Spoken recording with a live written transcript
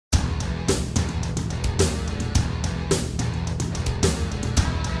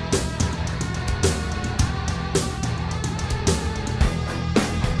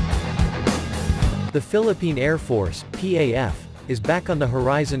The Philippine Air Force, PAF, is back on the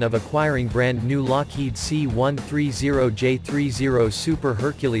horizon of acquiring brand-new Lockheed C-130J-30 Super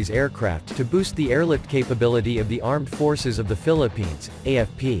Hercules aircraft to boost the airlift capability of the Armed Forces of the Philippines,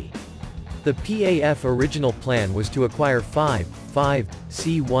 AFP. The PAF original plan was to acquire 5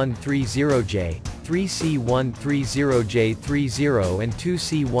 C-130J, 3 C-130J-30 and 2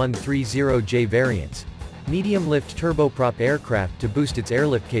 C-130J variants, medium-lift turboprop aircraft to boost its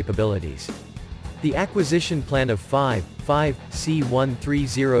airlift capabilities. The acquisition plan of 5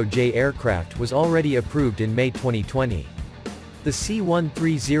 C-130J aircraft was already approved in May 2020. The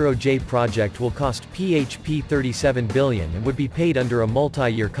C-130J project will cost PHP 37 billion and would be paid under a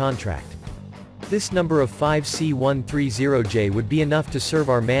multi-year contract. This number of 5 C-130J would be enough to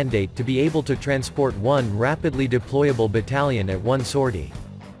serve our mandate to be able to transport one rapidly deployable battalion at one sortie.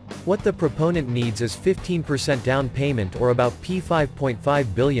 What the proponent needs is 15% down payment or about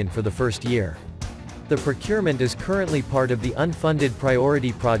P5.5 billion for the first year. The procurement is currently part of the unfunded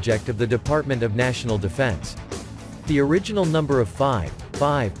priority project of the Department of National Defense. The original number of 5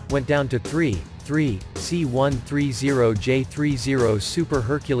 went down to 3 C-130J-30 Super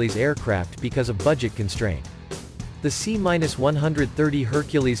Hercules aircraft because of budget constraint. The C-130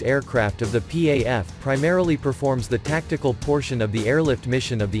 Hercules aircraft of the PAF primarily performs the tactical portion of the airlift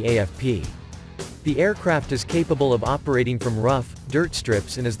mission of the AFP. The aircraft is capable of operating from rough, dirt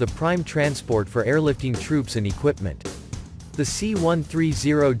strips and is the prime transport for airlifting troops and equipment. The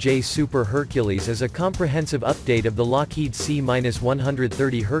C-130J Super Hercules is a comprehensive update of the Lockheed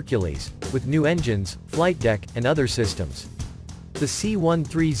C-130 Hercules, with new engines, flight deck, and other systems. The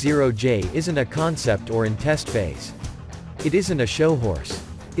C-130J isn't a concept or in test phase. It isn't a show horse.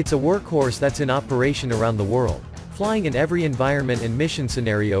 It's a workhorse that's in operation around the world, flying in every environment and mission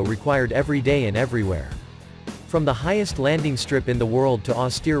scenario required every day and everywhere. From the highest landing strip in the world to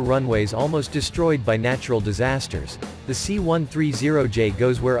austere runways almost destroyed by natural disasters, the C-130J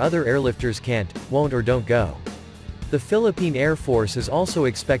goes where other airlifters can't, won't or don't go. The Philippine Air Force is also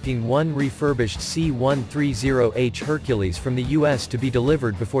expecting one refurbished C-130H Hercules from the US to be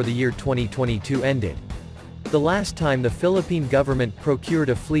delivered before the year 2022 ended. The last time the Philippine government procured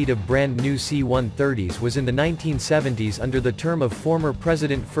a fleet of brand-new C-130s was in the 1970s under the term of former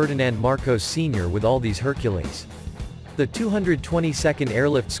President Ferdinand Marcos Sr. with all these Hercules. The 222nd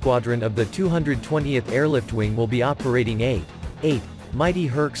Airlift Squadron of the 220th Airlift Wing will be operating 8 Mighty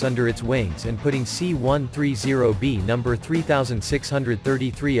Hercs under its wings and putting C-130B number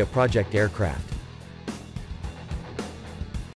 3633 a project aircraft.